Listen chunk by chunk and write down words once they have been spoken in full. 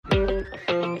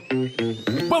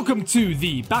Welcome to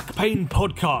the Back Pain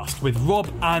Podcast with Rob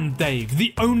and Dave,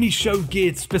 the only show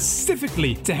geared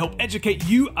specifically to help educate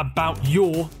you about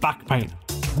your back pain.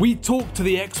 We talk to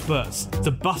the experts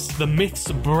to bust the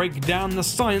myths, break down the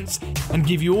science, and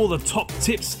give you all the top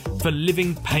tips for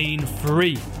living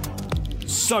pain-free.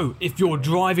 So, if you're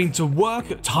driving to work,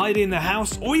 tidying the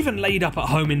house, or even laid up at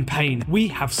home in pain, we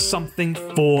have something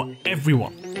for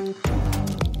everyone.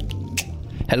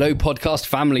 Hello, podcast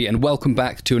family, and welcome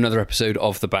back to another episode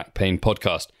of the Back Pain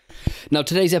Podcast. Now,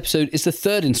 today's episode is the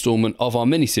third instalment of our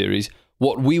mini-series,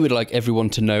 What We Would Like Everyone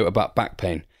to Know About Back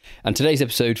Pain. And today's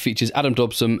episode features Adam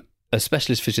Dobson, a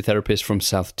specialist physiotherapist from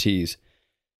South Tees.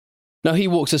 Now, he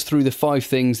walks us through the 5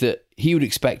 things that he would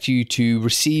expect you to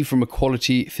receive from a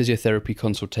quality physiotherapy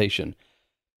consultation,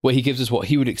 where he gives us what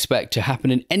he would expect to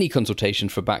happen in any consultation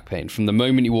for back pain, from the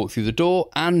moment you walk through the door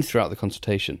and throughout the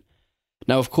consultation.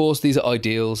 Now, of course, these are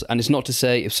ideals, and it's not to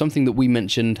say if something that we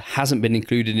mentioned hasn't been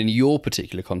included in your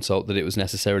particular consult that it was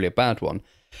necessarily a bad one,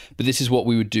 but this is what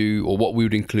we would do or what we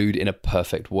would include in a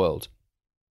perfect world.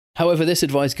 However, this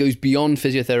advice goes beyond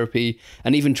physiotherapy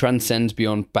and even transcends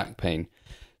beyond back pain.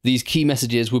 These key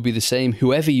messages will be the same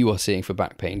whoever you are seeing for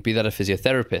back pain, be that a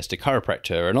physiotherapist, a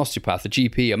chiropractor, an osteopath, a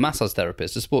GP, a massage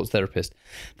therapist, a sports therapist.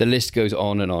 The list goes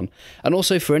on. And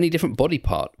also for any different body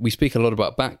part. We speak a lot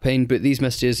about back pain, but these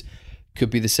messages could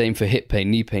be the same for hip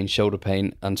pain, knee pain, shoulder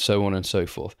pain, and so on and so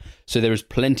forth. So there is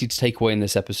plenty to take away in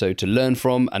this episode to learn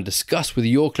from and discuss with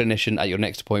your clinician at your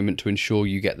next appointment to ensure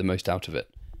you get the most out of it.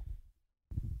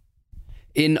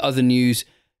 In other news,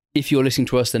 if you're listening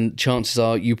to us, then chances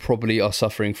are you probably are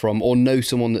suffering from or know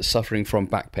someone that's suffering from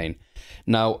back pain.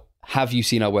 Now, have you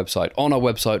seen our website? On our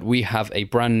website, we have a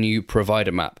brand new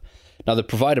provider map. Now, the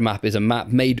provider map is a map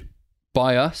made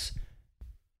by us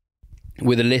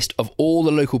with a list of all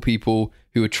the local people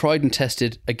who are tried and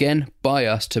tested, again, by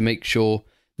us to make sure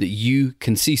that you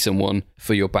can see someone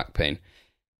for your back pain.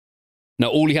 Now,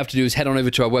 all you have to do is head on over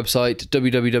to our website,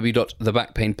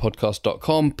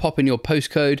 www.thebackpainpodcast.com, pop in your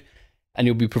postcode, and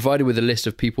you'll be provided with a list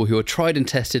of people who are tried and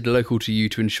tested local to you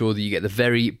to ensure that you get the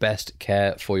very best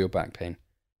care for your back pain.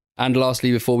 And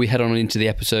lastly, before we head on into the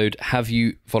episode, have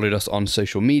you followed us on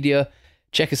social media?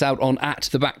 Check us out on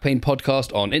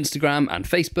 @thebackpainpodcast on Instagram and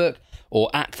Facebook, or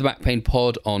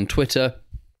 @thebackpainpod on Twitter.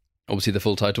 Obviously, the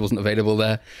full title wasn't available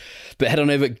there. But head on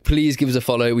over, please give us a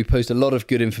follow. We post a lot of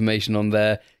good information on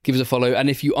there. Give us a follow. And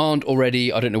if you aren't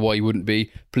already, I don't know why you wouldn't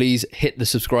be, please hit the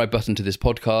subscribe button to this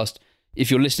podcast. If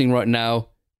you're listening right now,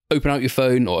 open up your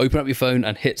phone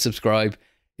and hit subscribe.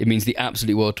 It means the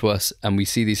absolute world to us, and we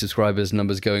see these subscribers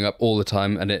numbers going up all the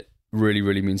time, and it really,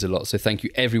 really means a lot. So thank you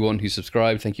everyone who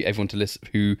subscribed. Thank you everyone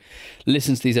who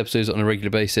listens to these episodes on a regular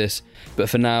basis. But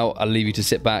for now, I'll leave you to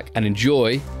sit back and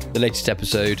enjoy the latest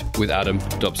episode with Adam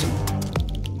Dobson.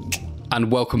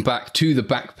 And welcome back to the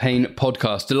Back Pain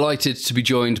Podcast. Delighted to be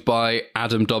joined by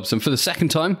Adam Dobson for the second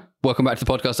time. Welcome back to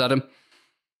the podcast, Adam.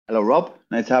 Hello, Rob.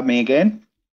 Nice to have me again.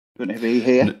 Good to be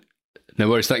here. No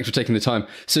worries. Thanks for taking the time.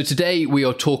 So today we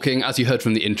are talking, as you heard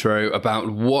from the intro, about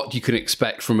what you can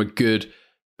expect from a good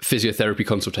physiotherapy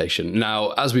consultation.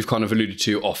 Now, as we've kind of alluded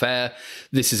to off air,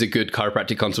 this is a good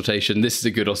chiropractic consultation. This is a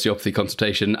good osteopathy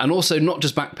consultation. And also not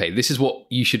just back pain. This is what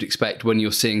you should expect when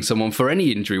you're seeing someone for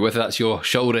any injury, whether that's your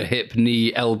shoulder, hip,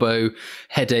 knee, elbow,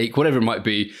 headache, whatever it might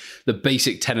be. The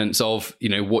basic tenets of,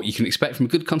 what you can expect from a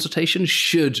good consultation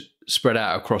should spread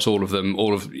out across all of them.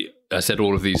 All of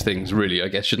these things, really, I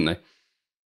guess, shouldn't they?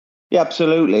 Yeah,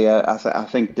 absolutely. I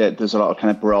think that there's a lot of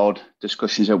kind of broad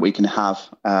discussions that we can have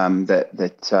that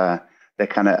they're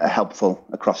kind of helpful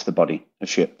across the body,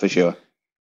 for sure.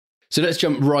 So let's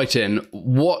jump right in.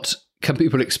 What can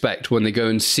people expect when they go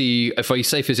and see, if I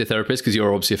say physiotherapist, because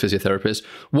you're obviously a physiotherapist,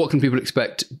 what can people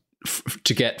expect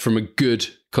to get from a good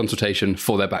consultation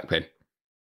for their back pain?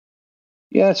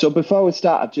 Yeah, so before we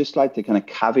start, I'd just like to kind of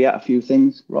caveat a few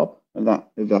things, Rob,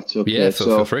 if that's okay. Yeah,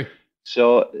 feel free.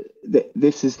 So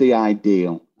this is the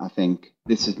ideal, I think.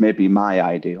 This is maybe my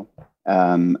ideal,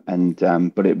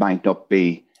 but it might not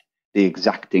be the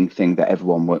exacting thing that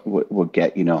everyone would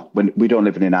get. When we don't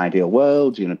live in an ideal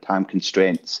world, time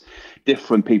constraints,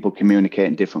 different people communicate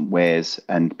in different ways,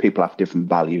 and people have different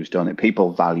values, don't they?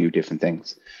 People value different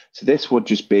things. So this would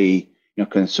just be,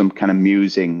 kind of some kind of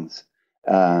musings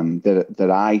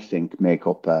that I think make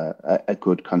up a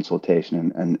good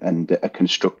consultation and a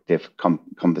constructive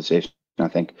conversation, I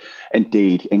think.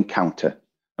 Indeed, encounter.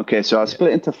 Okay, so I'll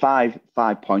split into five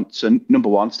points. So number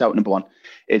one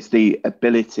is the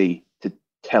ability to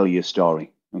tell your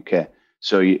story. Okay,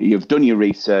 so you've done your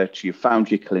research, you've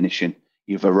found your clinician,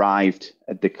 you've arrived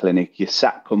at the clinic, you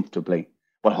sat comfortably.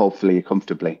 Well, hopefully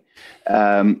comfortably.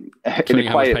 Depending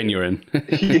how much pain you're in.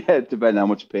 Yeah, depending how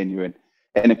much pain you're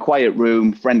in a quiet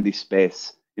room, friendly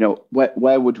space.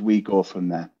 Where would we go from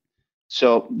there?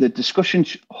 So the discussion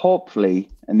hopefully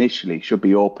initially should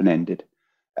be open-ended.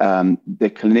 The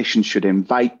clinician should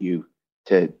invite you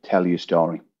to tell your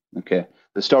story. Okay,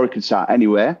 the story could start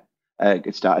anywhere. It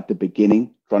could start at the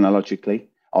beginning chronologically,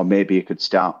 or maybe it could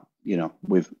start,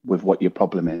 with what your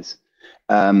problem is.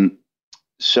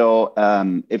 So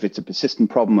if it's a persistent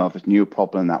problem or if it's a new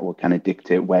problem, that will kind of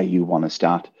dictate where you want to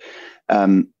start.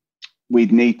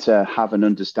 We'd need to have an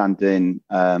understanding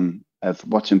of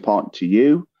what's important to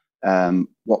you,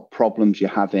 what problems you're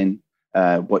having,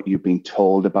 what you've been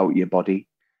told about your body,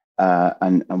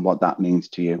 and what that means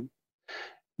to you.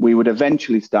 We would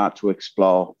eventually start to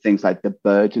explore things like the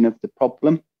burden of the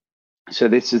problem. So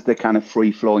this is the kind of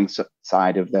free-flowing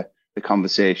side of the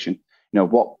conversation.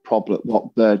 What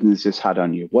burden has this had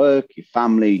on your work, your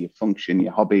family, your function,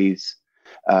 your hobbies?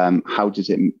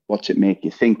 What's it make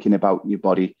you thinking about your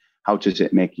body? How does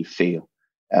it make you feel?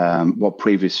 What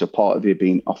previous support have you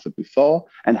been offered before?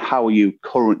 And how are you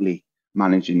currently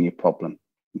managing your problem?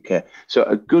 Okay, so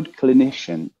a good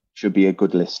clinician should be a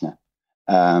good listener.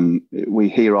 We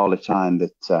hear all the time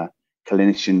that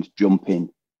clinicians jump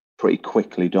in pretty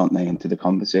quickly, don't they, into the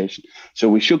conversation? So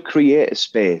we should create a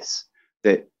space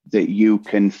that you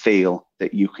can feel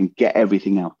that you can get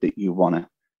everything out that you want to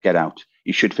get out.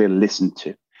 You should feel listened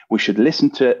to. We should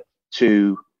listen to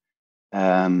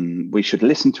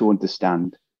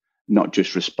understand, not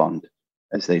just respond,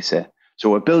 as they say. So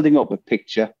we're building up a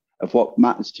picture of what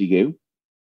matters to you,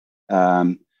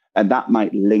 and that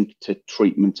might link to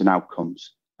treatment and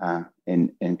outcomes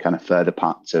in kind of further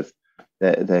parts of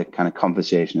the kind of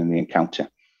conversation and the encounter.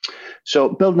 So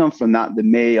building on from that, there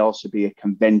may also be a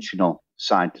conventional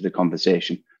side to the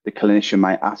conversation. The clinician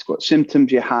might ask what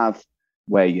symptoms you have,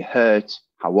 where you hurt,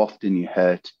 how often you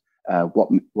hurt,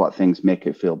 what things make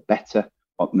it feel better,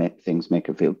 things make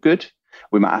it feel good.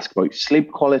 We might ask about your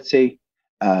sleep quality,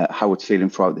 how it's feeling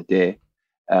throughout the day.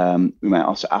 We might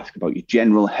also ask about your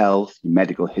general health, your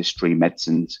medical history,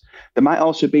 medicines. There might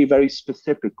also be very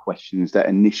specific questions that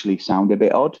initially sound a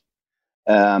bit odd.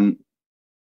 And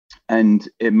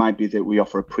it might be that we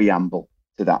offer a preamble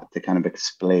to that to kind of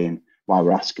explain why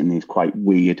we're asking these quite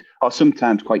weird or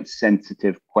sometimes quite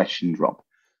sensitive questions, Rob,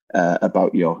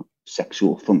 about your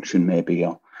sexual function maybe,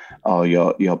 or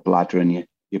your bladder and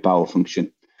your bowel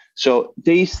function. So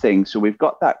these things, so we've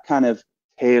got that kind of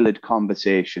tailored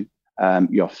conversation,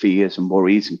 your fears and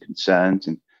worries and concerns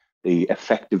and the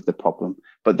effect of the problem.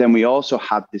 But then we also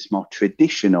have this more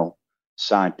traditional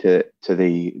side to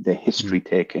the history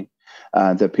taking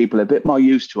that people are a bit more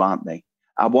used to, aren't they?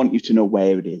 I want you to know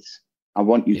where it is. I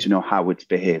want you to know how it's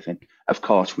behaving. Of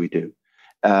course we do.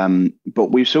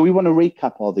 But we want to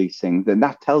recap all these things, and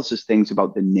that tells us things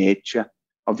about the nature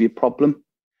of your problem.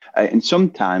 And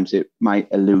sometimes it might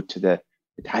allude to the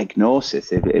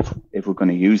diagnosis, if we're going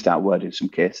to use that word in some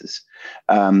cases.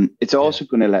 It's also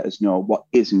going to let us know what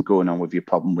isn't going on with your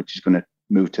problem, which is going to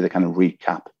move to the kind of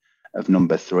recap of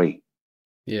number 3.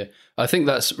 Yeah, I think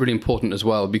that's really important as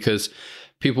well, because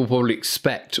people probably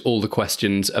expect all the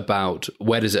questions about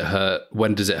where does it hurt,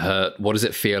 when does it hurt, what does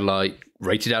it feel like,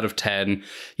 rated out of 10,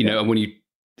 and when you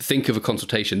think of a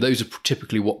consultation, those are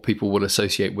typically what people will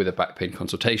associate with a back pain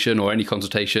consultation or any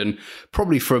consultation,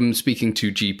 probably from speaking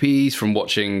to GPs, from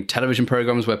watching television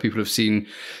programs where people have seen,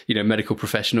 medical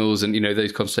professionals, and,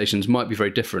 those consultations might be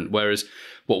very different. Whereas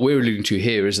what we're alluding to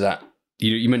here is that,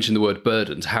 you mentioned the word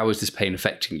burdens. How is this pain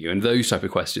affecting you? And those type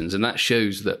of questions. And that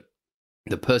shows that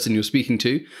the person you're speaking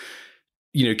to,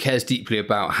 cares deeply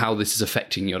about how this is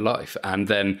affecting your life. And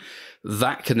then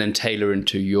that can then tailor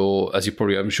into your, as you're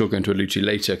probably, I'm sure, going to allude to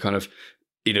later, kind of,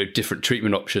 different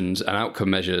treatment options and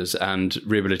outcome measures and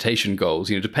rehabilitation goals,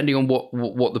 depending on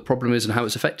what the problem is and how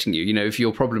it's affecting you. If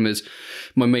your problem is,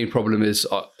 my main problem is,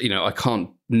 I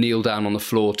can't kneel down on the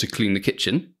floor to clean the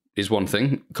kitchen, is one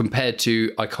thing, compared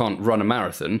to I can't run a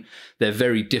marathon. They're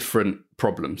very different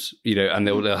problems, and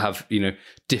they'll have,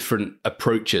 different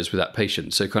approaches with that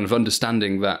patient. So kind of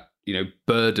understanding that,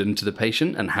 burden to the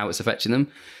patient and how it's affecting them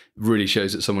really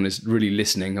shows that someone is really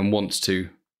listening and wants to,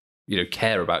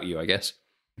 care about you, I guess.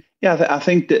 Yeah, I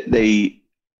think that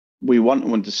we want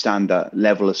to understand that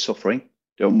level of suffering,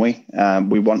 don't we?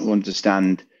 We want to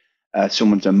understand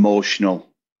someone's emotional,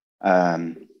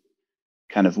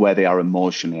 kind of where they are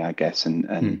emotionally, I guess,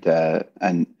 and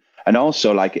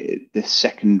also like the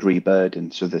secondary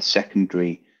burden, so the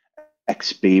secondary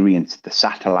experience, the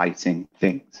satelliting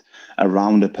things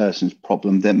around a person's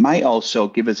problem that might also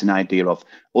give us an idea of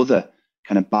other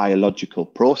kind of biological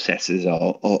processes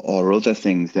or other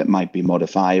things that might be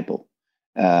modifiable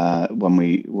when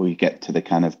we get to the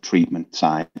kind of treatment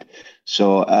side.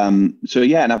 So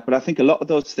but I think a lot of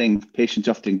those things patients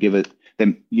often give it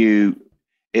them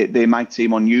they might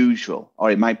seem unusual, or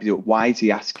it might be, why is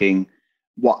he asking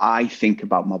what I think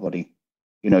about my body?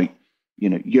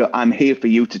 I'm here for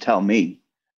you to tell me,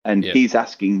 and he's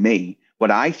asking me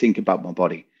what I think about my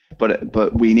body.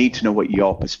 But we need to know what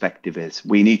your perspective is.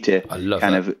 We need to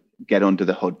of get under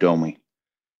the hood, don't we?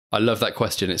 I love that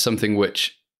question. It's something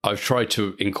which I've tried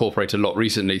to incorporate a lot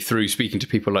recently through speaking to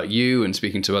people like you and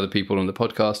speaking to other people on the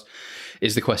podcast,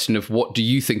 is the question of, what do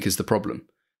you think is the problem?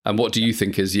 And what do you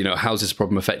think is, how's this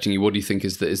problem affecting you? What do you think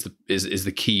is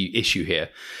the key issue here?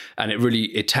 And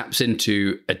it taps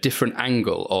into a different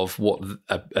angle of what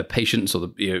a patient's or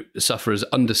the sufferer's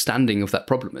understanding of that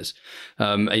problem is.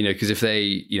 Because if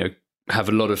they have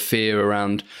a lot of fear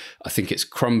around, I think it's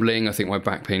crumbling, I think my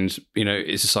back pain's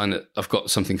is a sign that I've got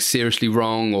something seriously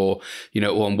wrong, or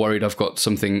I'm worried I've got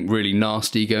something really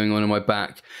nasty going on in my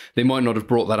back, they might not have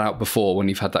brought that out before when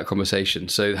you've had that conversation.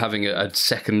 So having a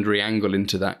secondary angle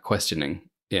into that questioning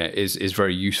is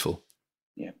very useful.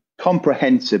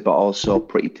 Comprehensive, but also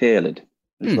pretty tailored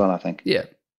as well, I think.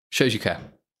 Shows you care.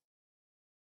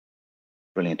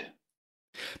 Brilliant.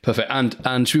 Perfect.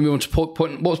 And should we move on to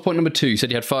point? What was point number 2? You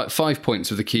said you had 5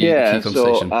 points of the key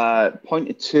conversation. So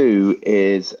point 2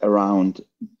 is around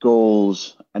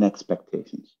goals and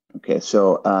expectations. Okay,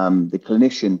 so the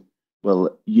clinician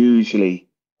will usually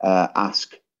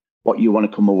ask what you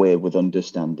want to come away with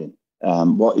understanding.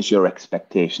 What is your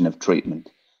expectation of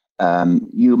treatment?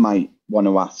 You might want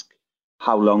to ask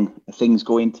how long are things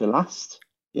going to last.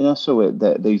 So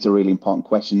these are really important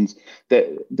questions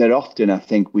that often, I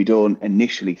think, we don't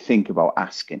initially think about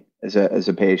asking as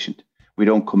a patient. We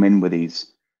don't come in with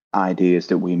these ideas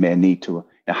that we may need to,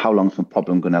 how long is the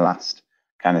problem going to last,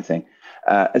 kind of thing.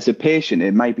 As a patient,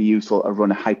 it might be useful to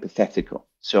run a hypothetical.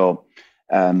 So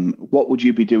what would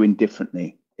you be doing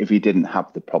differently if you didn't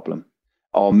have the problem?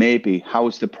 Or maybe, how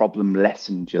has the problem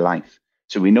lessened your life?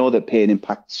 So we know that pain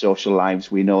impacts social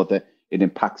lives. We know that it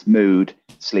impacts mood,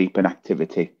 sleep, and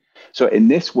activity. So in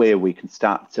this way, we can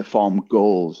start to form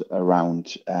goals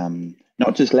around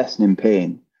not just lessening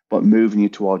pain, but moving you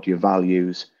toward your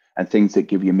values and things that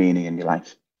give you meaning in your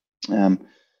life.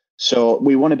 So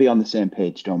we want to be on the same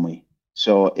page, don't we?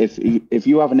 So if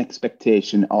you have an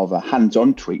expectation of a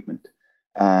hands-on treatment,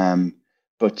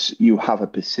 but you have a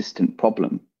persistent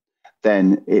problem,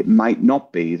 then it might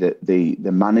not be that the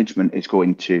management is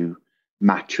going to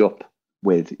match up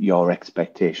with your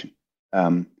expectation.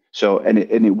 And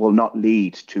it will not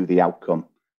lead to the outcome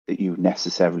that you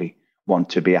necessarily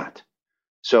want to be at.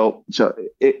 So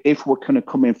if we're kind of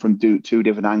coming from two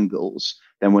different angles,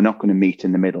 then we're not going to meet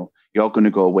in the middle. You're going to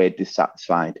go away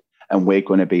dissatisfied, and we're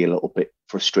going to be a little bit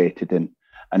frustrated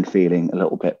and feeling a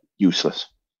little bit useless.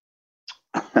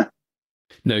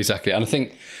 No, exactly. And I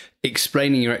think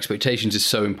explaining your expectations is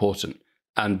so important.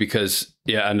 And because,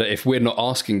 and if we're not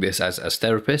asking this as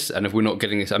therapists, and if we're not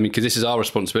getting this, because this is our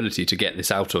responsibility to get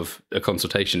this out of a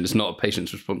consultation. It's not a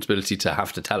patient's responsibility to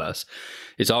have to tell us.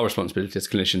 It's our responsibility as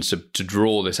clinicians to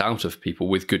draw this out of people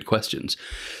with good questions.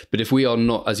 But if we are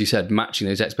not, as you said, matching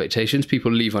those expectations,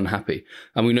 people leave unhappy.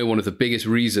 And we know one of the biggest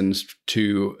reasons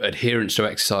to adherence to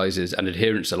exercises and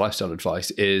adherence to lifestyle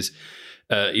advice is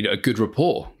a good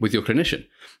rapport with your clinician.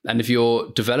 And if you're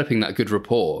developing that good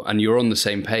rapport and you're on the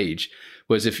same page,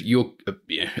 whereas if you're,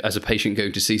 as a patient,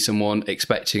 going to see someone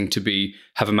expecting to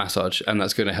have a massage, and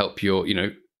that's going to help your,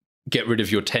 get rid of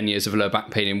your 10 years of low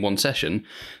back pain in one session,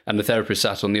 and the therapist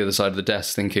sat on the other side of the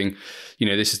desk thinking,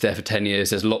 this is there for 10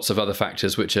 years, there's lots of other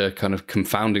factors which are kind of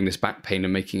confounding this back pain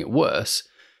and making it worse,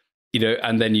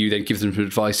 and then you then give them some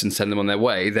advice and send them on their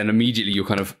way, then immediately you're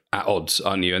kind of at odds,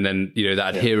 aren't you? And then,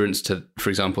 that adherence to, for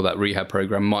example, that rehab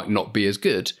program might not be as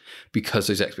good because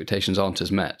those expectations aren't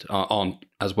as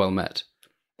well met.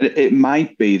 It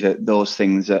might be that those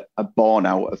things are born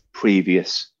out of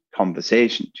previous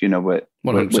conversations. We're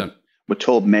 100%. We're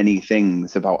told many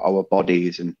things about our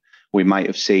bodies, and we might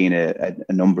have seen a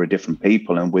number of different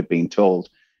people, and we've been told,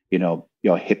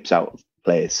 your hip's out of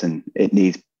place and it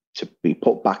needs to be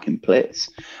put back in place.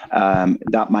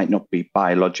 That might not be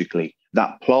biologically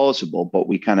that plausible, but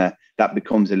that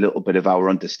becomes a little bit of our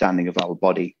understanding of our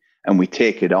body, and we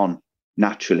take it on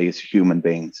naturally as human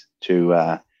beings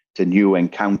to new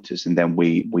encounters, and then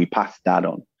we pass that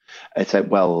on. It's like,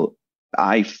 well,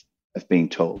 I have been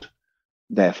told,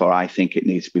 therefore I think it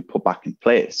needs to be put back in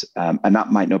place, and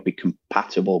that might not be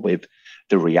compatible with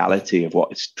the reality of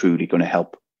what is truly going to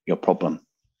help your problem.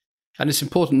 And it's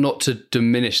important not to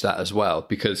diminish that as well,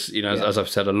 because, you know, as I've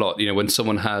said a lot, you know, when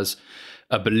someone has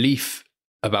a belief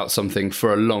about something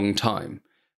for a long time,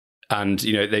 and,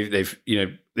 you know, they've, you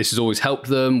know, this has always helped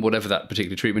them, whatever that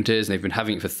particular treatment is, and they've been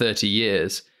having it for 30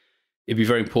 years, it'd be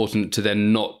very important to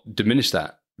then not diminish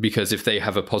that, because if they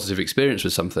have a positive experience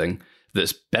with something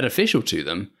that's beneficial to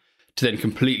them, to then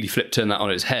completely turn that on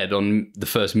its head on the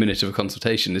first minute of a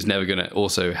consultation is never going to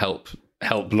also help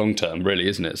long term, really,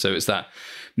 isn't it? So it's that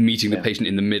meeting the patient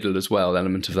in the middle as well,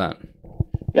 element of that.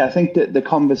 Yeah, I think that the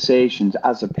conversations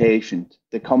as a patient,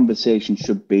 the conversation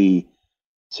should be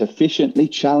sufficiently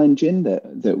challenging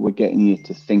that we're getting you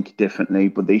to think differently,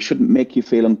 but they shouldn't make you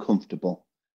feel uncomfortable.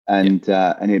 And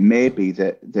it may be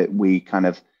that we kind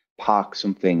of park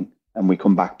something and we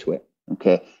come back to it.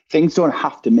 Okay, things don't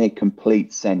have to make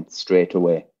complete sense straight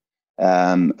away.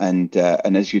 And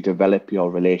as you develop your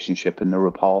relationship and the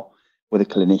rapport with a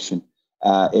clinician,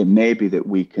 it may be that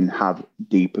we can have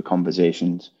deeper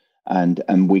conversations,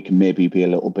 and we can maybe be a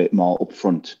little bit more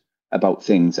upfront about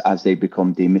things as they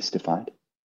become demystified.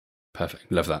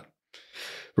 Perfect. Love that.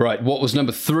 Right. What was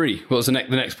number 3? What was the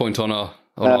next point on our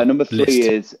number 3 list?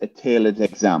 is a tailored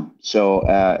exam.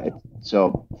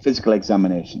 So physical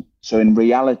examination. So in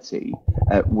reality,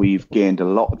 we've gained a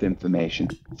lot of information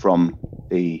from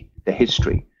the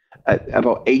history.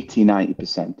 About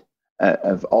 80-90%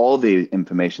 of all the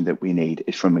information that we need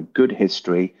is from a good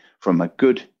history, from a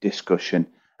good discussion,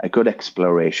 a good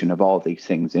exploration of all these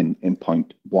things in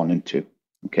point 1 and 2.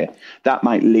 Okay, that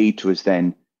might lead to us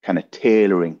then kind of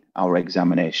tailoring our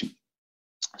examination.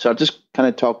 So I'll just kind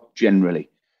of talk generally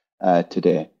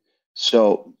today.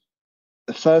 So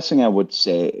the first thing I would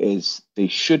say is there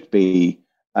should be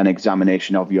an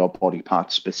examination of your body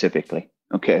parts specifically.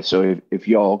 Okay, so if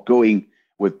you're going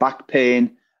with back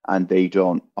pain and they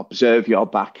don't observe your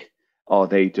back, or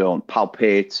they don't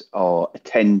palpate or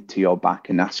attend to your back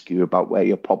and ask you about where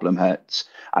your problem hurts,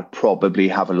 I'd probably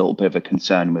have a little bit of a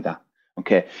concern with that.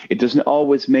 Okay, it doesn't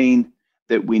always mean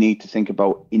that we need to think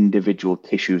about individual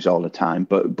tissues all the time,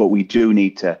 but we do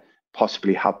need to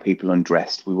possibly have people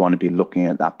undressed. We want to be looking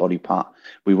at that body part.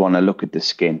 We want to look at the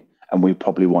skin, and we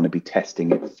probably want to be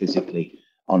testing it physically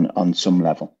on some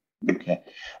level. Okay.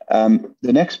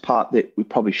 The next part that we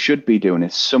probably should be doing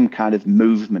is some kind of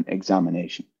movement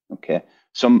examination. Okay.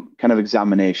 Some kind of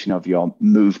examination of your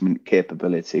movement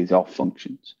capabilities or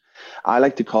functions. I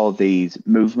like to call these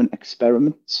movement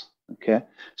experiments. Okay.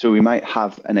 So we might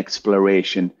have an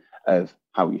exploration of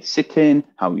how you're sitting,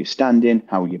 how you're standing,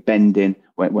 how you're bending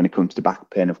when it comes to back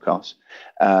pain, of course,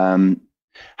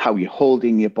 how you're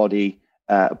holding your body,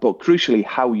 but crucially,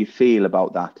 how you feel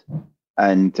about that.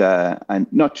 And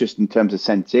not just in terms of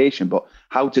sensation, but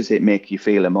how does it make you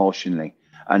feel emotionally?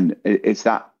 And is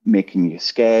that making you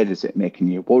scared? Is it making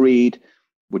you worried?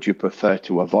 Would you prefer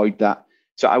to avoid that?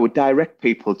 So I would direct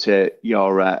people to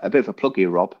your, a bit of a plug here,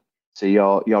 Rob. So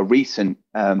your recent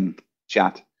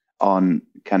chat on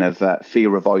kind of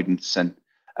fear avoidance and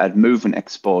movement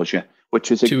exposure, which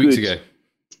was 2 weeks ago.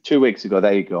 2 weeks ago,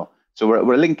 there you go. So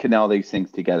we're linking all these things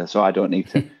together, so I don't need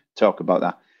to talk about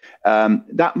that.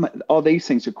 All these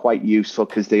things are quite useful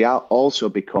because they are also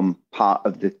become part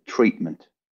of the treatment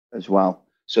as well.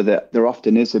 So that there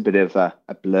often is a bit of a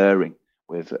blurring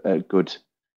with a good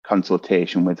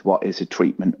consultation with what is a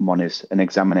treatment and what is an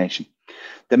examination.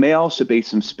 There may also be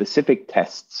some specific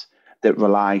tests that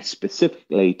rely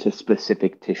specifically to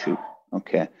specific tissue.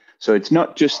 Okay, so it's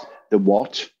not just the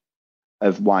what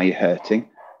of why you're hurting,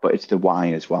 but it's the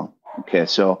why as well. Okay,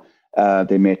 so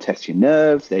they may test your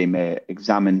nerves, they may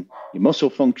examine your muscle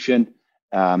function,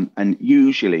 and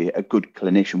usually a good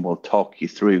clinician will talk you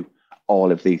through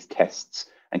all of these tests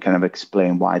and kind of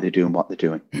explain why they're doing what they're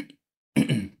doing.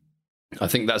 I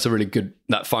think that's a really good,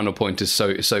 that final point is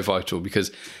so vital,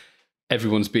 because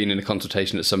everyone's been in a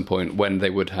consultation at some point when they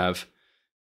would have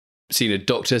seen a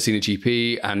doctor, seen a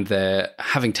GP, and they're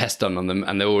having tests done on them,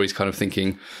 and they're always kind of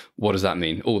thinking, what does that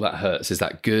mean? Oh, that hurts. Is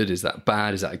that good? Is that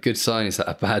bad? Is that a good sign? Is that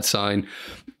a bad sign?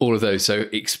 All of those. So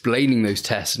explaining those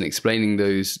tests and explaining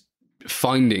those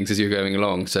findings as you're going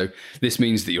along. So this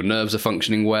means that your nerves are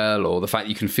functioning well, or the fact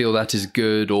you can feel that is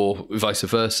good, or vice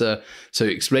versa. So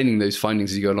explaining those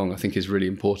findings as you go along, I think, is really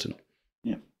important.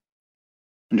 Yeah,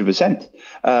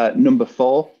 100%. Number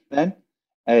 4 then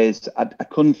is I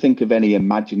couldn't think of any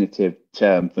imaginative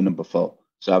term for number 4,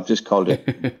 so I've just called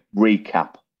it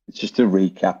recap. It's just a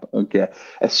recap, okay,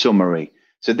 a summary.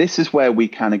 So this is where we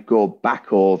kind of go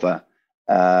back over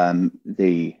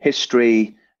the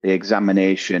history, the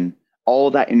examination,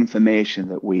 all that information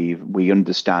that we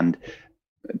understand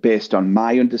based on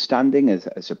my understanding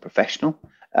as a professional,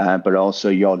 but also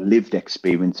your lived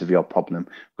experience of your problem.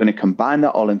 We're going to combine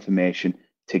that all information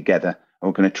together, and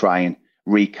we're going to try and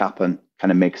recap and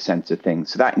kind of make sense of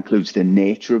things. So that includes the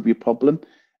nature of your problem,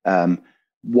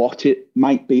 what it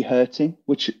might be hurting,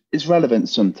 which is relevant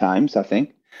sometimes, I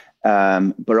think,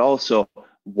 but also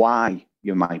why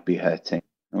you might be hurting.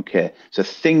 Okay, so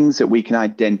things that we can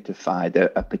identify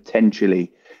that are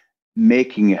potentially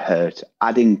making you hurt,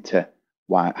 adding to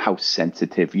how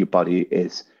sensitive your body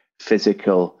is,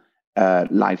 physical,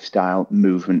 lifestyle,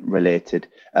 movement related.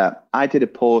 I did a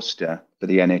poster for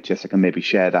the NHS. I can maybe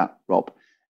share that, Rob.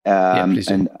 Please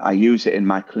do. And I use it in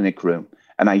my clinic room,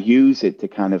 and I use it to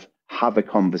kind of have a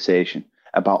conversation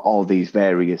about all these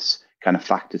various kind of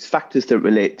factors that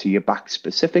relate to your back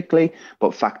specifically,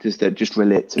 but factors that just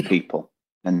relate to people,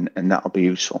 and that'll be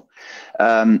useful.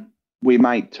 We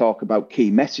might talk about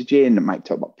key messaging, might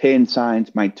talk about pain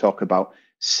signs, might talk about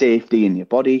safety in your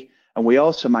body, and we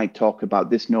also might talk about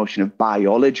this notion of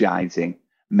biologizing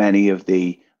many of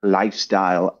the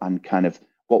lifestyle and kind of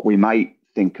what we might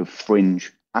think of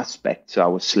fringe aspects,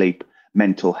 our sleep,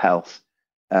 mental health,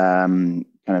 kind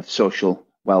of social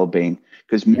well-being,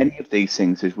 because many of these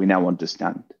things, as we now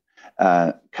understand,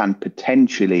 can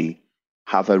potentially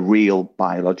have a real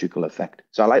biological effect.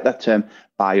 So I like that term,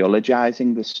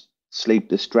 biologizing the sleep,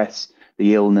 the stress,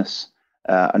 the illness,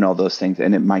 and all those things,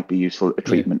 and it might be useful for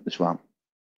treatment as well.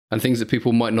 And things that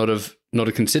people might not have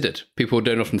considered. People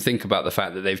don't often think about the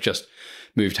fact that they've just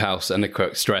moved house and they're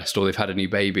quite stressed, or they've had a new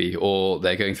baby, or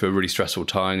they're going through a really stressful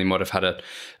time. They might have had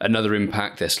another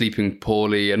impact. They're sleeping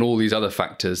poorly, and all these other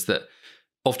factors that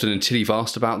often, until you've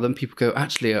asked about them, people go,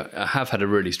 actually, I have had a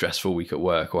really stressful week at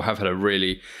work, or have had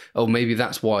maybe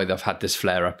that's why they've had this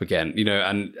flare up again,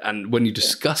 and when you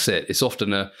discuss it, it's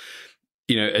often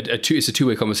it's a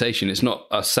two-way conversation. It's not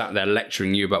us sat there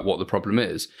lecturing you about what the problem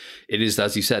is. It is,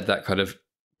 as you said, that kind of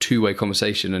two-way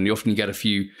conversation, and you often get a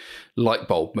few light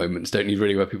bulb moments, don't you,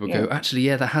 really, where people go, actually,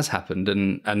 yeah, that has happened.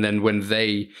 And then when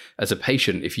they, as a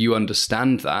patient, if you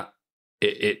understand that,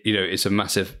 it's a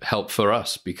massive help for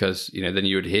us, because, then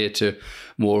you adhere to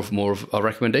more of our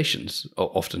recommendations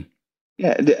often.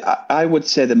 Yeah, I would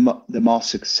say the more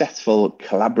successful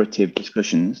collaborative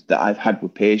discussions that I've had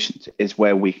with patients is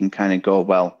where we can kind of go,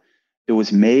 well, there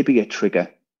was maybe a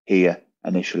trigger here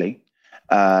initially,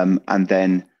 and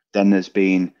then there's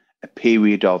been a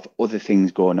period of other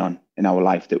things going on in our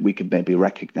life that we could maybe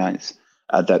recognize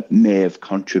that may have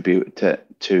contributed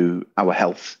to our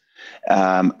health.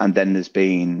 And then there's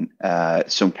been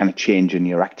some kind of change in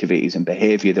your activities and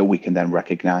behavior that we can then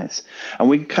recognize. And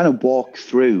we can kind of walk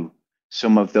through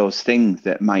some of those things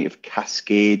that might have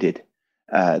cascaded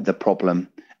the problem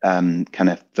kind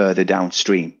of further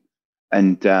downstream.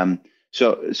 And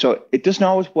so it doesn't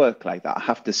always work like that, I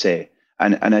have to say.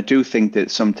 And I do think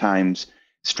that sometimes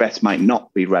stress might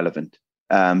not be relevant,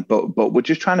 but we're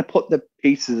just trying to put the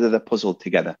pieces of the puzzle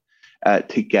together,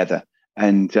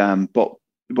 and but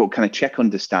kind of check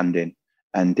understanding.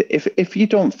 And if you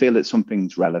don't feel that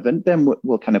something's relevant, then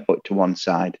we'll kind of put it to one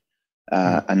side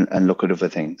and look at other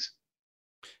things.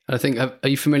 I think, are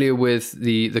you familiar with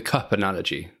the cup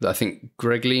analogy that I think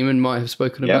Greg Lehman might have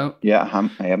spoken about? Yeah,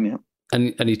 I am, yeah.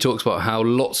 And he talks about how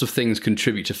lots of things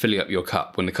contribute to filling up your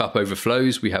cup. When the cup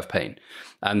overflows, we have pain.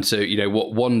 And so,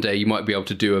 one day you might be able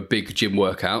to do a big gym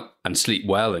workout and sleep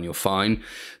well and you're fine.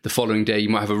 The following day you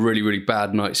might have a really, really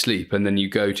bad night's sleep, and then you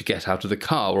go to get out of the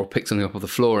car or pick something up off the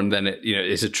floor, and then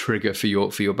it's a trigger for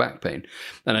your back pain.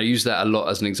 And I use that a lot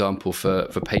as an example for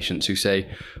patients who say,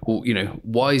 well,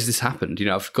 why has this happened?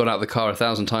 I've got out of the car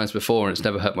 1,000 times before and it's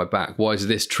never hurt my back. Why has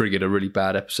this triggered a really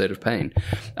bad episode of pain?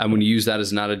 And when you use that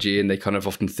as an analogy, and they kind of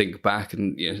often think back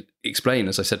and explain,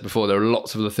 as I said before, there are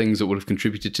lots of other things that would have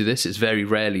contributed to this. It's very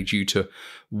rarely due to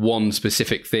one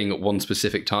specific thing at one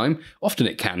specific time. Often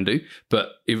it can do,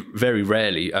 but very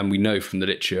rarely. And we know from the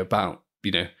literature about,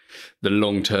 the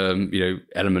long-term,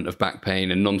 element of back pain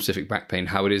and non-specific back pain,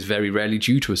 how it is very rarely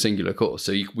due to a singular cause.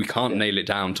 So we can't nail it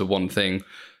down to one thing,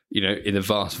 in the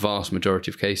vast, vast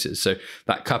majority of cases. So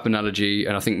that cup analogy,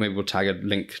 and I think maybe we'll tag a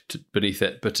link beneath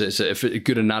it, but it's a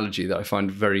good analogy that I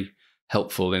find very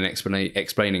helpful in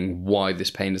explaining why this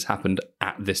pain has happened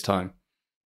at this time.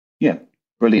 Yeah,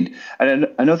 brilliant. And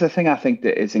another thing I think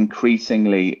that is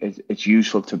increasingly it's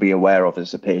useful to be aware of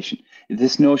as a patient is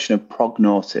this notion of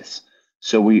prognosis.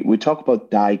 So we talk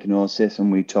about diagnosis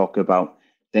and we talk about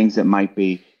things that might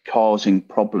be causing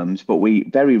problems, but we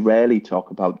very rarely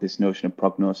talk about this notion of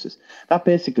prognosis. That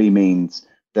basically means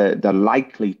the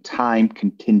likely time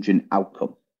contingent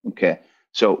outcome. Okay.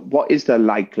 So what is the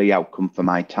likely outcome for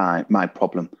my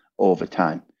problem over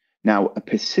time? Now, a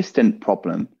persistent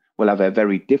problem will have a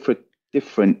very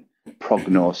different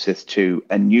prognosis to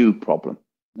a new problem,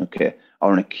 okay,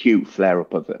 or an acute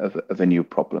flare-up of a new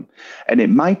problem. And it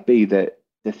might be that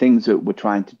the things that we're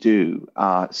trying to do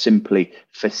are simply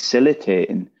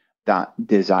facilitating that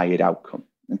desired outcome.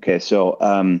 Okay, so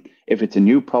if it's a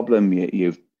new problem,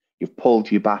 you've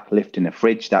pulled your back lifting a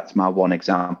fridge. That's my one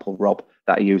example, Rob,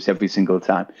 that I use every single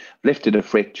time. Lifted a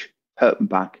fridge, hurt my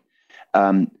back.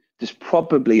 There's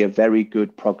probably a very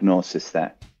good prognosis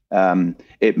there.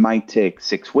 It might take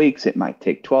 6 weeks. It might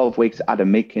take 12 weeks.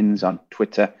 Adam Meekins on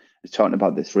Twitter was talking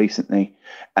about this recently.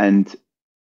 And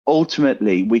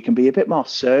ultimately, we can be a bit more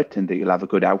certain that you'll have a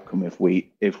good outcome if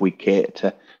we cater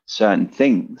to certain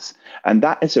things. And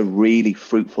that is a really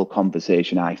fruitful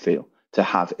conversation, I feel, to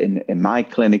have in my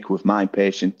clinic with my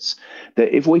patients,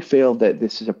 that if we feel that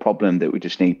this is a problem that we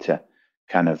just need to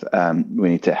kind of, we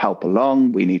need to help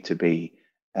along, we need to be,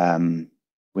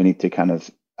 we need to kind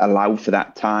of allow for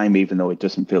that time, even though it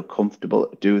doesn't feel comfortable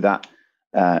to do that.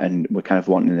 And we're kind of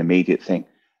wanting an immediate thing.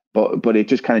 But it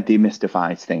just kind of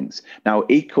demystifies things. Now,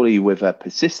 equally with a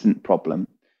persistent problem,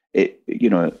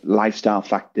 lifestyle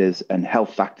factors and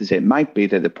health factors, it might be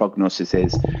that the prognosis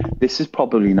is this is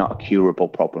probably not a curable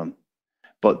problem,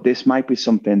 but this might be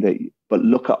something but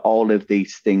look at all of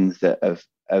these things that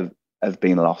have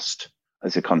been lost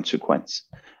as a consequence.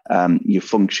 Your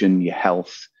function, your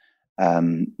health,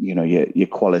 your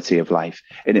quality of life.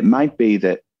 And it might be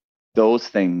that those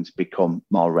things become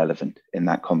more relevant in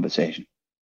that conversation.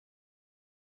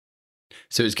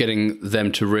 So it's getting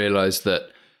them to realize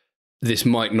that they're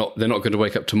not going to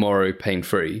wake up tomorrow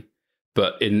pain-free,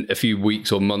 but in a few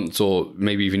weeks or months or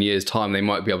maybe even years' time, they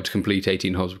might be able to complete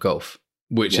 18 holes of golf,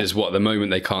 which is what at the moment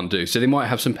they can't do. So they might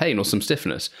have some pain or some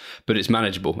stiffness, but it's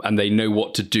manageable and they know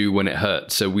what to do when it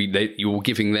hurts. So you're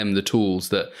giving them the tools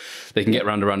that they can get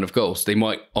around a round of golf. They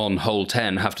might on hole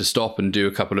 10 have to stop and do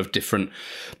a couple of different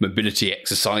mobility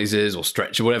exercises or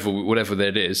stretch, whatever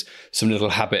that is, some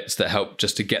little habits that help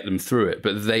just to get them through it.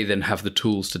 But they then have the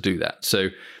tools to do that. So,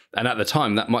 and at the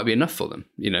time that might be enough for them,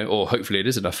 or hopefully it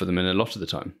is enough for them in a lot of the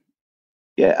time.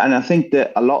 Yeah. And I think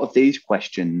that a lot of these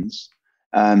questions,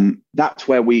 that's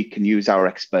where we can use our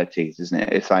expertise, isn't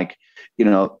it? It's like,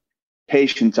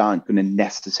 patients aren't going to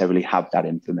necessarily have that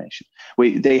information.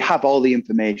 They have all the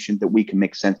information that we can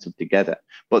make sense of together,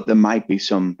 but there might be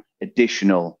some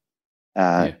additional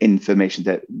information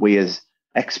that we as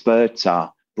experts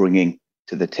are bringing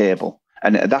to the table.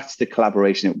 And that's the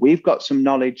collaboration. We've got some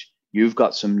knowledge, you've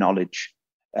got some knowledge,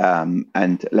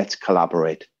 and let's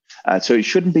collaborate. So it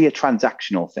shouldn't be a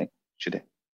transactional thing, should it?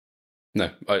 No,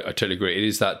 I totally agree. It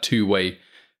is that two-way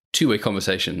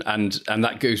conversation, and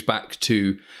that goes back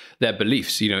to their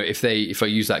beliefs. If I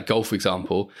use that golf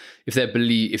example, if their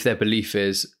belief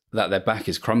is that their back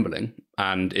is crumbling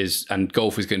and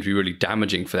golf is going to be really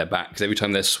damaging for their back because every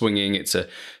time they're swinging, it's a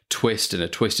twist, and a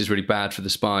twist is really bad for the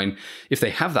spine. If they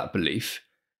have that belief,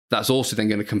 that's also then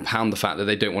going to compound the fact that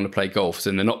they don't want to play golf. So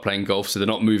they're not playing golf, so they're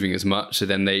not moving as much. So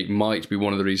then they might be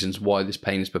one of the reasons why this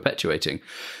pain is perpetuating.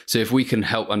 So if we can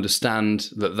help understand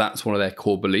that that's one of their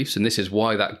core beliefs, and this is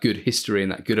why that good history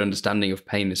and that good understanding of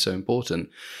pain is so important,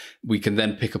 we can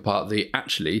then pick apart the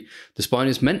spine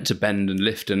is meant to bend and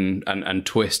lift and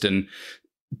twist, and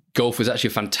golf is actually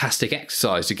a fantastic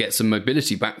exercise to get some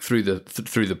mobility back through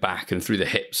the back and through the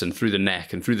hips and through the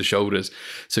neck and through the shoulders.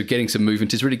 So getting some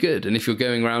movement is really good. And if you're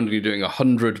going around and you're doing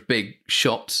 100 big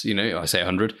shots, I say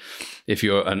 100, if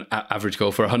you're an average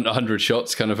golfer, 100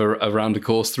 shots kind of around the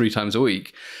course 3 times a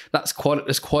week, that's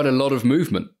quite a lot of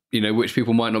movement, which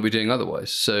people might not be doing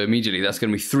otherwise. So immediately that's going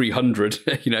to be 300,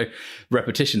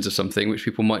 repetitions of something which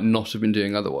people might not have been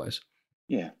doing otherwise.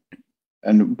 Yeah.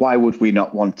 And why would we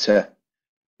not want to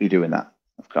be doing that?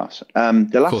 Of course.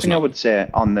 The last thing I would say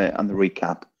on the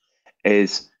recap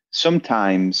is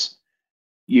sometimes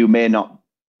you may not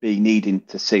be needing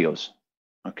to see us.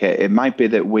 Okay, it might be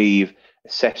that we've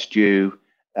assessed you,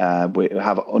 we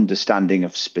have an understanding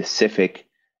of specific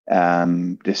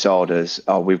disorders,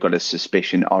 or we've got a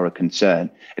suspicion or a concern,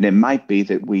 and it might be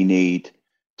that we need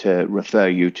to refer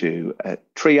you to a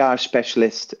triage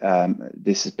specialist.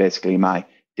 This is basically my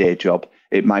day job.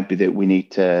 It might be that we need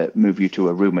to move you to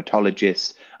a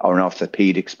rheumatologist or an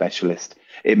orthopedic specialist.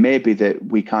 It may be that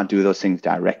we can't do those things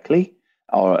directly,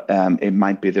 or it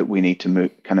might be that we need to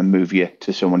move you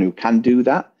to someone who can do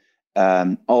that.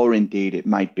 Or indeed, it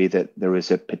might be that there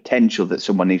is a potential that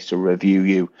someone needs to review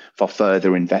you for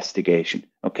further investigation.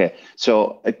 Okay,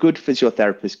 so a good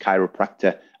physiotherapist,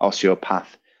 chiropractor,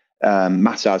 osteopath,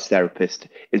 massage therapist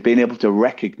is being able to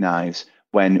recognize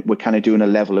when we're kind of doing a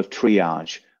level of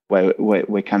triage where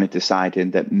we're kind of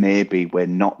deciding that maybe we're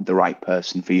not the right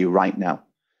person for you right now.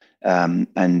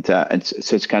 And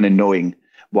so it's kind of knowing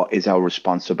what is our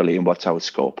responsibility and what's our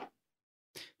scope.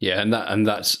 Yeah, and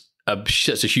that's a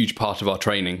huge part of our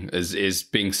training is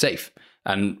being safe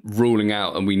and ruling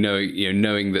out, and we know,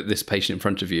 knowing that this patient in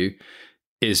front of you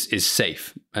is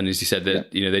safe, and as you said,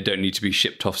 that they don't need to be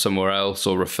shipped off somewhere else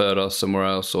or referred us somewhere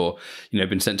else, or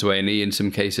been sent to A&E in some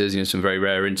cases. Some very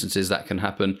rare instances that can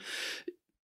happen.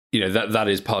 That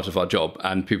is part of our job,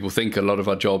 and people think a lot of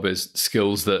our job is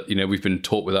skills that we've been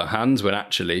taught with our hands, when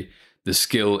actually the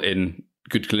skill in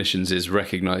good clinicians is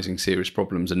recognizing serious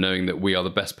problems and knowing that we are the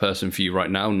best person for you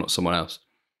right now, not someone else.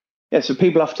 Yeah, so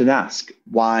people often ask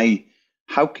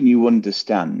how can you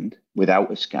understand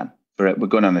without a scan? We're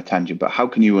going on a tangent, but how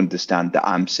can you understand that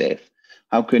I'm safe?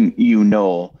 How can you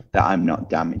know that I'm not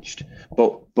damaged?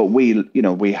 But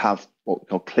we have what we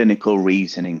call clinical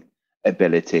reasoning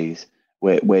abilities.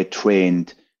 We're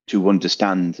trained to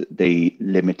understand the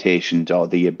limitations or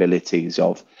the abilities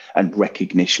of and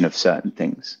recognition of certain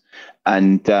things,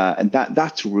 and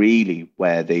that's really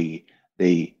where the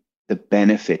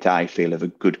benefit, I feel, of a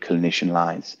good clinician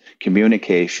lies: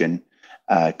 communication,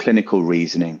 clinical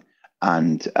reasoning,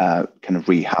 and kind of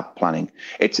rehab planning.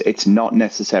 It's not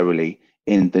necessarily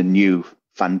in the new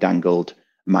fandangled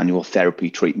manual therapy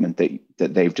treatment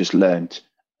that they've just learned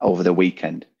over the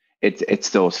weekend. It's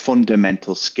those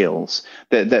fundamental skills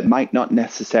that might not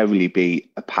necessarily be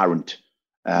apparent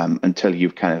until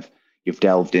you've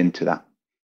delved into that.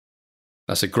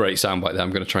 That's a great soundbite there.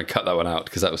 I'm going to try and cut that one out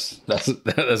because that's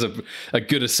a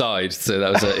good aside. So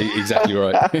that was exactly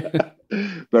right.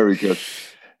 Very good.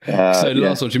 So the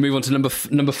last one, do you move on to number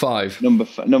five? Number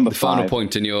the five. Final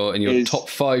point in your top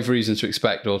 5 reasons to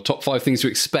expect, or top 5 things to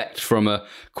expect from a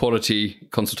quality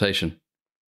consultation.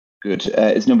 Good.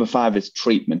 It's number 5 is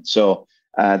treatment. So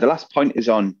the last point is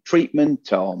on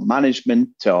treatment or management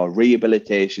or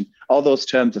rehabilitation. All those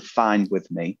terms are fine with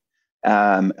me.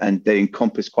 And they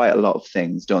encompass quite a lot of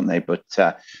things, don't they? But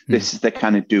this is the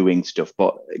kind of doing stuff.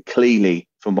 But clearly,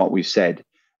 from what we've said,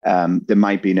 there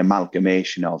might be an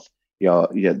amalgamation of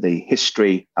the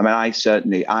history. I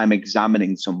mean, I'm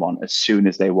examining someone as soon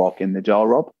as they walk in the door,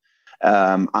 Rob.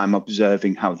 I'm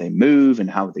observing how they move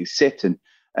and how they sit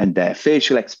and their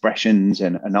facial expressions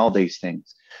and all these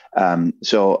things.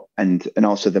 So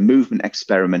also the movement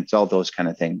experiments, all those kind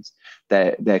of things.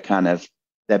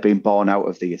 They're being born out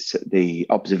of the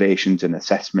observations and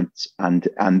assessments, and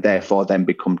therefore then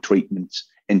become treatments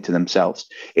into themselves.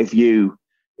 If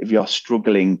you're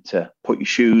struggling to put your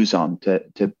shoes on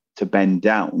to bend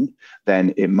down,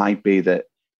 then it might be that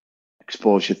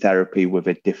exposure therapy with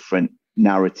a different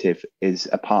narrative is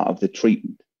a part of the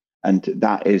treatment. And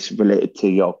that is related to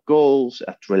your goals,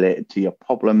 it's related to your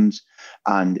problems,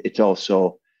 and it's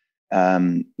also,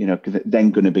 then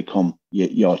going to become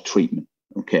your treatment.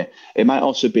 Okay. It might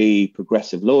also be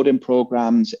progressive loading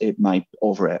programs. It might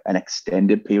over an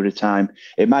extended period of time.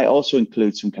 It might also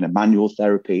include some kind of manual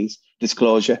therapies.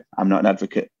 Disclosure, I'm not an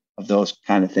advocate of those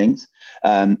kind of things.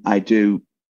 I do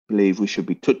believe we should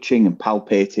be touching and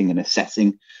palpating and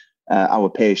assessing our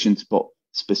patients, but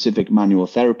specific manual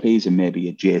therapies and maybe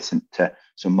adjacent to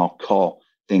some more core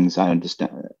things, I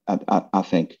understand, I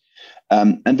think.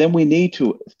 And then we need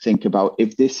to think about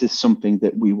if this is something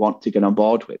that we want to get on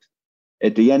board with.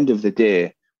 At the end of the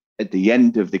day, at the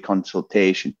end of the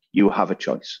consultation, you have a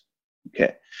choice.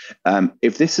 Okay.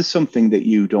 If this is something that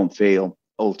you don't feel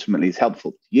ultimately is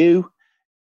helpful to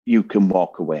you can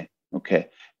walk away. Okay.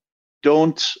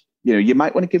 You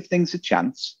might want to give things a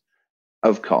chance,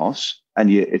 of course,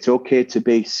 and it's okay to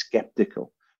be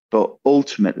skeptical, but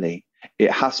ultimately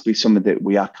it has to be something that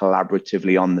we are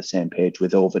collaboratively on the same page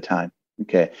with over time.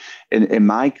 Okay. In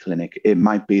my clinic, it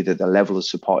might be that the level of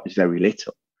support is very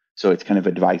little. So it's kind of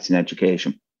advice and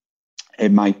education.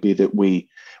 It might be that we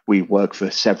work for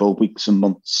several weeks and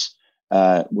months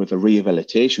with a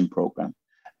rehabilitation program.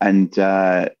 And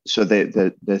so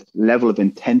the level of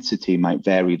intensity might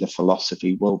vary. The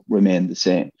philosophy will remain the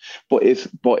same. But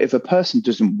if a person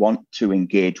doesn't want to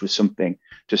engage with something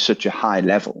to such a high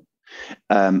level,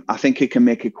 I think it can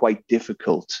make it quite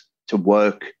difficult to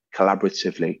work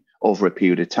collaboratively over a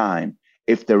period of time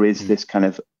if there is this kind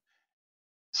of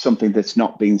something that's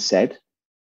not being said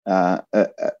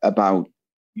about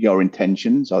your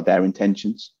intentions or their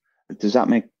intentions. Does that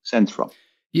make sense, Rob?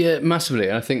 Yeah, massively.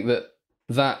 And I think that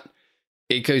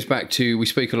it goes back to we've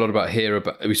spoken a lot about here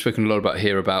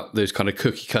about those kind of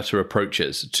cookie cutter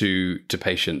approaches to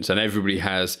patients, and everybody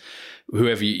has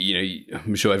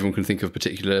I'm sure everyone can think of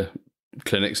particular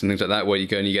clinics and things like that, where you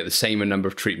go and you get the same number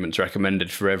of treatments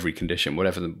recommended for every condition,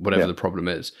 whatever the problem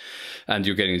is, and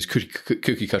you're getting this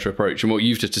cookie cutter approach. And what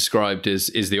you've just described is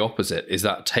the opposite, is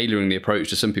that tailoring the approach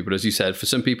to some people. As you said, for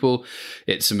some people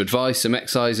it's some advice, some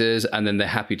exercises, and then they're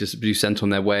happy to be sent on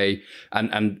their way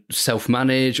and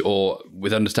self-manage, or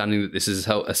with understanding that this is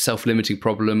a self-limiting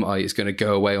problem, i.e. it's going to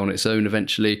go away on its own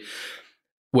eventually.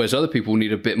 Whereas other people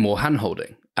need a bit more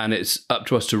hand-holding. And it's up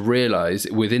to us to realize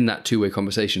within that two-way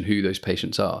conversation who those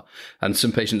patients are. And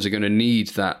some patients are going to need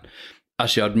that.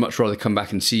 Actually, I'd much rather come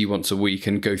back and see you once a week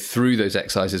and go through those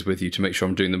exercises with you to make sure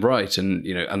I'm doing them right. And,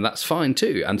 and that's fine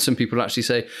too. And some people actually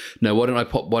say, no, why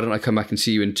don't I come back and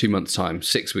see you in 2 months' time,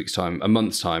 6 weeks' time, a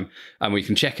month's time, and we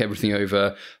can check everything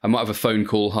over. I might have a phone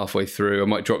call halfway through. I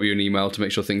might drop you an email to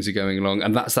make sure things are going along.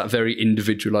 And that's that very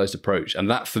individualized approach. And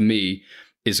that for me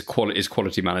is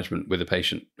quality management with a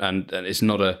patient, and it's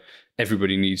not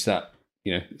everybody needs that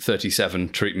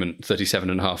 37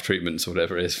 and a half treatments or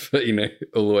whatever it is, but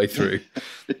all the way through.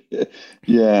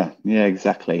 yeah,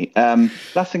 exactly.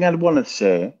 Last thing I'd want to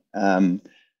say,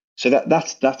 so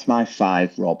that's my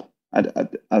 5, Rob.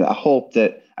 I hope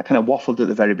that I kind of waffled at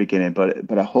the very beginning,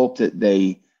 but I hope that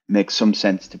they make some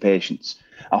sense to patients.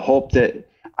 I hope that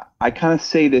I kind of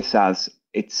see this as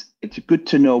it's good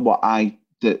to know what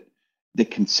the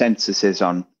consensus is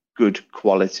on good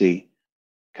quality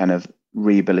kind of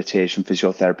rehabilitation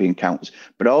physiotherapy encounters,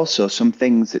 but also some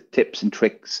things, that tips and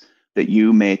tricks that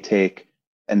you may take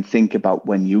and think about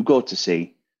when you go to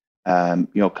see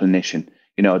your clinician.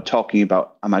 Talking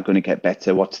about, am I going to get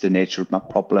better? What's the nature of my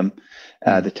problem?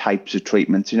 The types of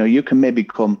treatments. You can maybe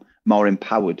become more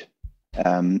empowered,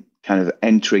 kind of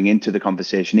entering into the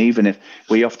conversation. Even if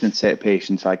we often say to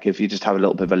patients, like, if you just have a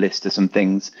little bit of a list of some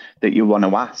things that you want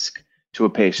to ask to a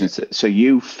patient, so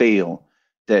you feel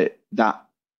that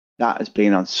has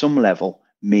been on some level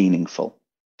meaningful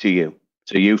to you.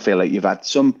 So you feel like you've had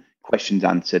some questions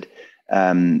answered,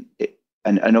 and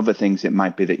other things it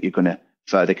might be that you're going to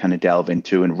further kind of delve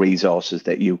into, and resources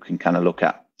that you can kind of look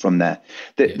at from there.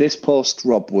 This post,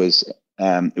 Rob, was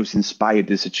it was inspired.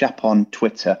 There's a chap on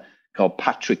Twitter called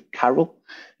Patrick Carroll.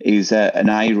 He's an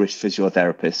Irish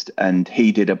physiotherapist, and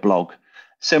he did a blog,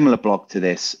 similar blog to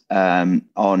this,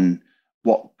 on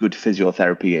what good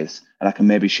physiotherapy is. And I can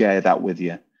maybe share that with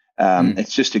you.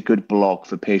 It's just a good blog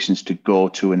for patients to go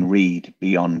to and read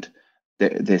beyond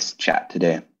this chat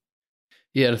today.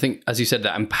 Yeah, and I think, as you said,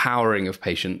 that empowering of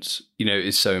patients,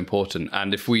 is so important.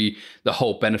 And the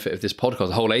whole benefit of this podcast,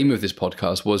 the whole aim of this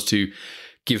podcast was to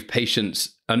give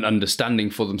patients an understanding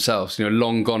for themselves.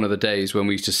 Long gone are the days when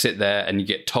we used to sit there and you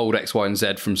get told X, Y, and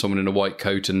Z from someone in a white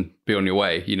coat and be on your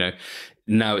way.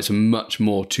 Now it's a much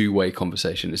more two-way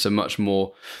conversation. It's a much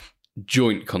more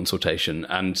joint consultation,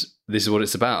 and this is what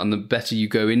it's about. And the better you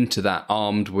go into that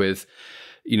armed with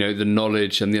the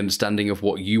knowledge and the understanding of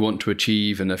what you want to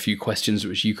achieve, and a few questions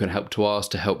which you can help to ask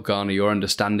to help garner your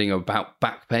understanding about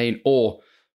back pain or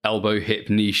elbow, hip,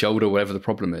 knee, shoulder, whatever the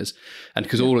problem is. And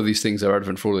because all of these things are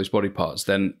relevant for all those body parts,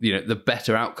 then the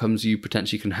better outcomes you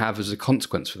potentially can have as a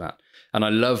consequence for that. And I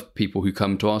love people who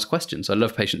come to ask questions. I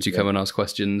love patients who come and ask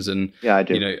questions, and I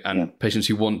do. Patients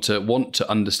who want to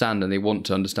understand, and they want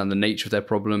to understand the nature of their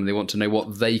problem. They want to know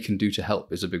what they can do to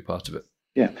help is a big part of it.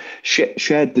 Yeah,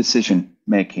 shared decision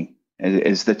making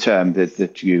is the term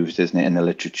that's used, isn't it, in the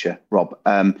literature, Rob?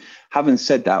 Having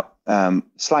said that,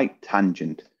 slight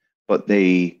tangent, but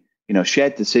the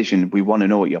shared decision, we want to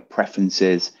know what your preference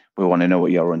is. We want to know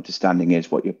what your understanding is,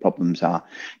 what your problems are.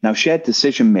 Now, shared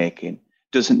decision making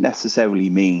doesn't necessarily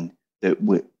mean that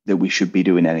we should be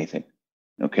doing anything,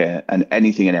 okay, and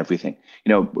anything and everything.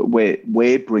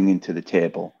 We're bringing to the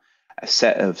table a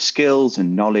set of skills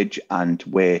and knowledge, and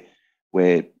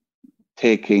we're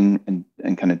taking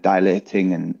and kind of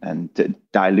dilating and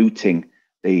diluting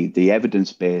the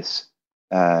evidence base,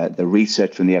 the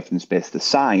research from the evidence base, the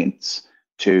science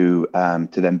to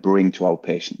then bring to our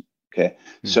patient. Okay,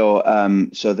 so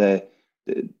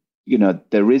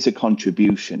there is a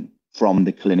contribution from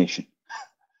the clinician,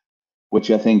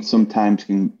 which I think sometimes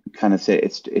can kind of say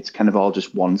it's kind of all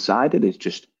just one-sided. It's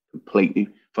just completely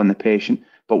from the patient.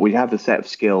 But we have a set of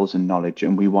skills and knowledge,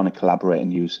 and we want to collaborate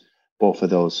and use both of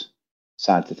those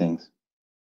sides of things.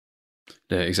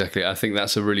 Yeah, exactly. I think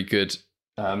that's a really good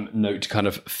note to kind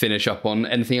of finish up on.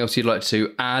 Anything else you'd like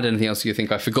to add? Anything else you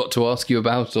think I forgot to ask you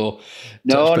about, or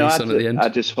touch base on at the end? I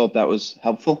just hope that was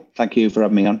helpful. Thank you for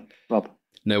having me on, Rob.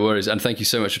 No worries. And thank you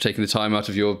so much for taking the time out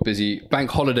of your busy bank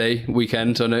holiday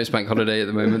weekend. I know it's bank holiday at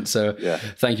the moment. So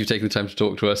Thank you for taking the time to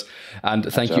talk to us. And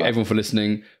thank you everyone for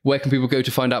listening. Where can people go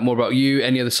to find out more about you?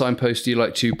 Any other signposts you'd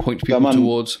like to point people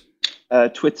towards?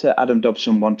 Twitter, Adam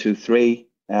Dobson 123.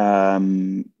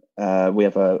 we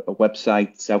have a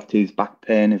website, South Tees Back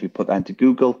Pain, if you put that into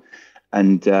Google.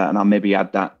 And I'll maybe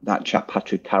add that chap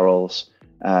Patrick Carroll's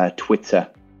Twitter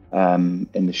in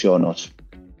the show notes.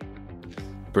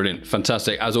 Brilliant.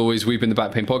 Fantastic. As always, we've been the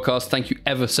Back Pain Podcast. Thank you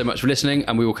ever so much for listening,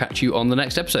 and we will catch you on the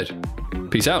next episode.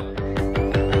 Peace out.